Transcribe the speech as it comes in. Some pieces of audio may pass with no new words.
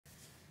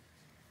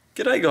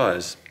G'day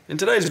guys. In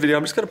today's video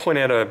I'm just going to point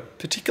out a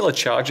particular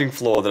charging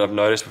flaw that I've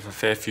noticed with a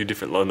fair few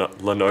different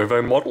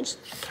Lenovo models.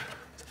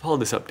 So I'll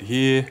hold this up to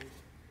here.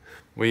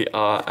 We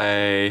are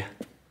a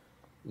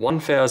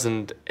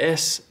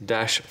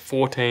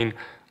 1000S-14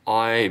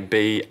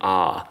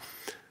 IBR,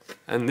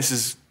 and this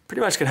is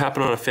pretty much going to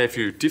happen on a fair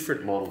few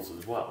different models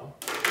as well.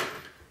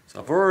 So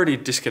I've already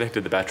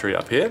disconnected the battery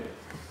up here,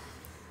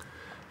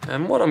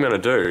 and what I'm going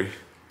to do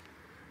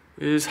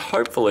is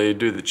hopefully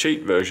do the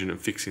cheat version of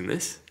fixing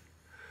this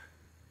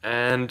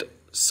and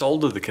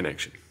solder the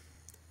connection.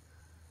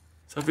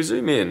 So if we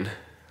zoom in,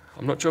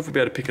 I'm not sure if we'll be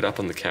able to pick it up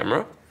on the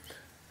camera,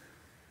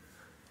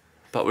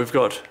 but we've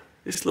got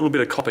this little bit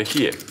of copper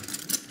here,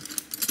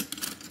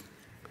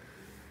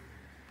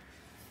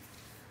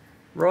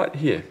 right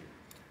here,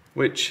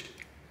 which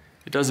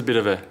it does a bit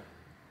of a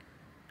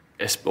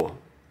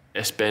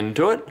S-bend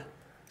to it,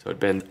 so it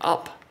bends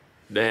up,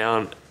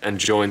 down, and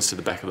joins to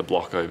the back of the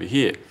block over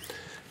here.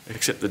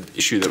 Except the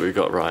issue that we've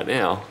got right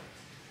now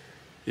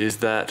is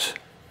that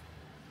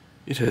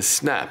it has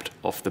snapped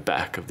off the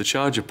back of the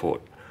charger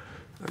port.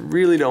 I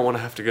really don't want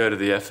to have to go to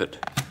the effort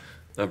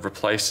of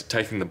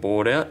taking the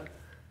board out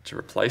to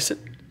replace it.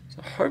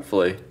 So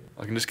hopefully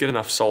I can just get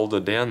enough solder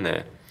down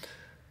there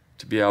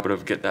to be able to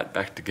get that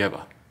back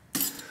together.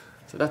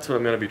 So that's what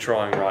I'm going to be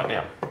trying right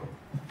now.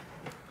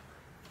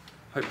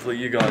 Hopefully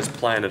you guys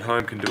playing at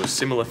home can do a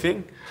similar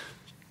thing.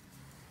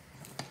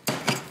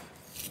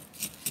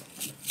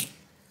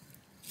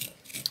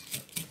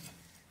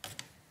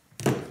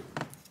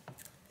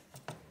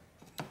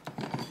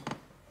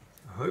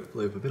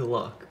 Hopefully with a bit of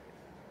luck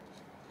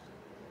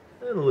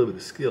and a little bit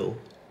of skill,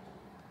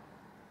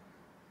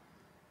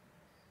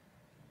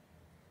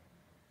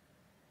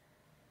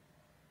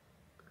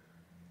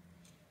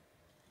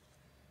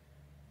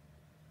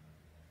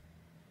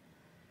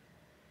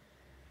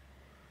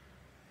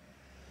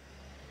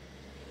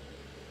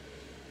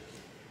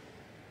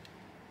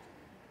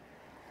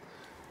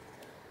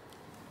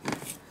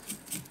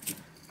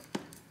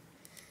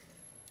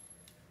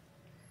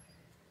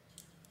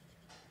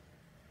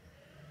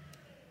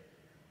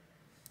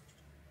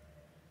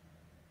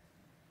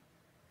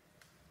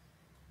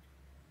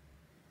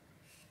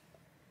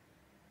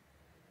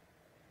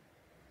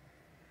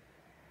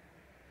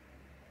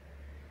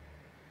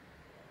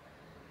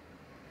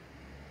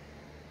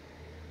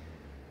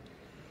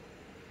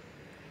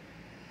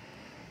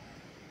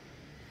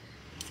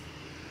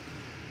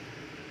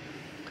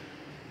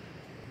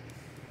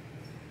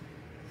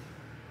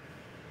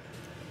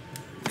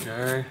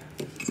 okay.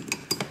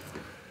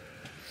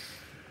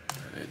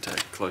 Take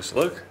a closer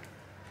look.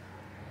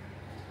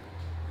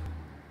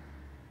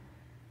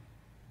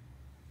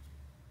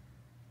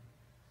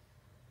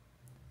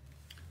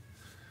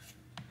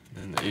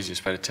 And the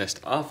easiest way to test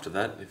after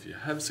that, if you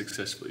have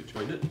successfully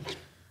joined it,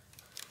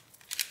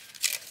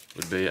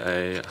 would be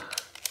a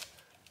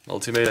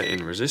multimeter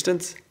in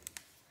resistance.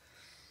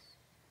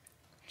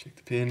 Check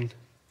the pin.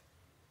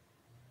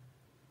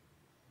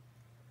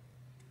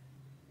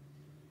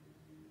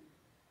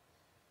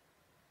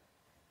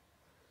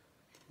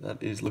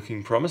 That is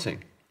looking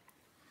promising.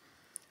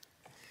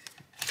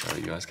 Sorry,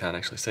 you guys can't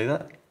actually see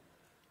that.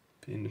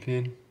 Pin to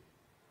pin.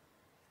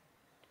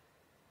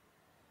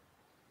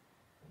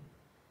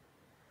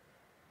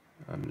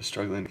 I'm just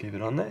struggling to keep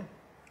it on there.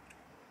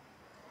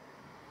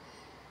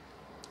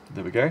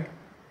 There we go.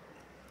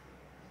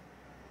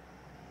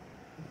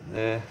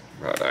 There,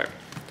 righto.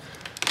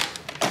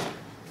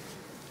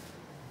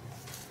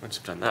 Once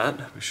you've done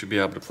that, we should be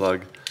able to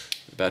plug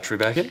the battery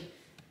back in.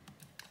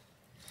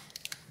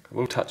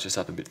 We'll touch this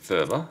up a bit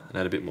further and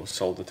add a bit more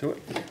solder to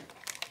it.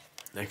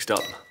 Next up,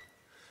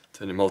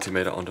 turn the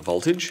multimeter onto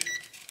voltage.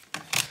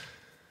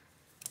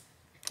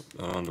 Put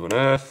that onto an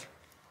earth,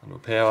 onto a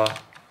power,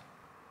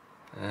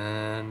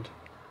 and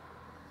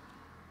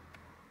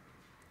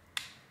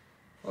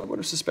I would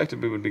have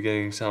suspected we would be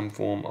getting some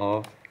form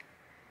of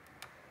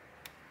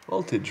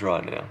voltage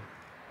right now.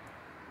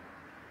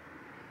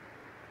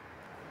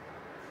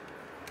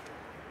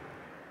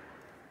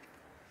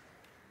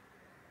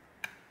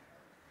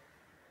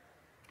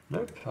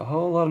 Nope, a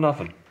whole lot of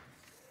nothing.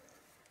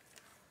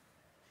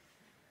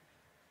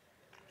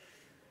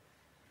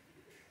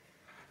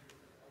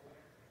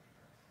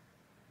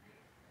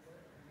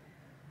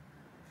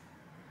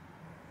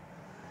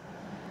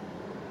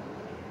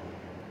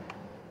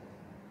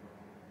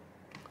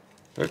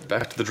 Nope,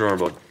 back to the drawing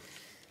board.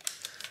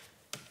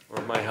 Or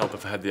it may help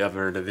if I had the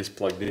other end of this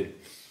plugged in.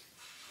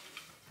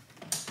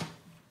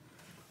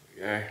 There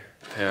we go,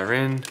 power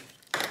in.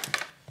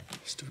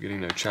 Still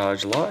getting no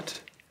charge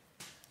light.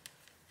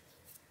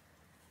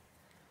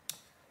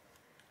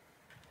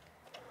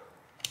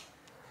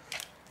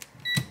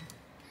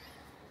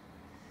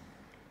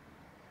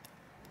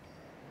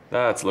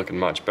 That's looking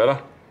much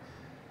better.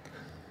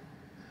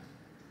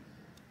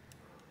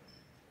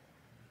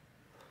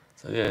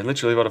 So yeah,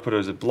 literally what I put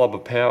is a blob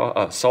of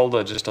power,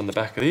 solder just on the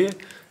back of here,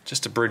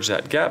 just to bridge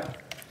that gap.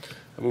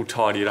 And we'll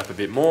tidy it up a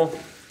bit more.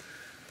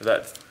 But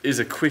that is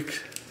a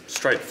quick,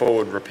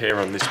 straightforward repair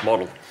on this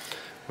model,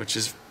 which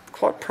is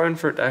quite prone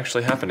for it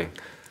actually happening.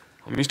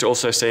 I'm used to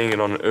also seeing it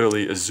on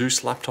early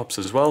Asus laptops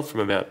as well from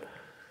about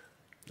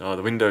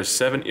the Windows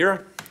 7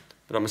 era.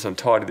 But I'm just going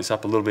to tidy this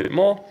up a little bit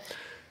more,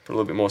 put a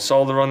little bit more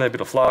solder on there, a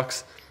bit of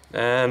flux,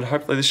 and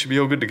hopefully this should be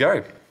all good to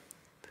go.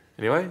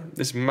 Anyway,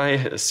 this may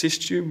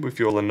assist you with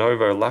your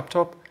Lenovo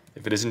laptop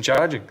if it isn't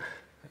charging.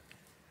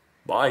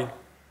 Bye.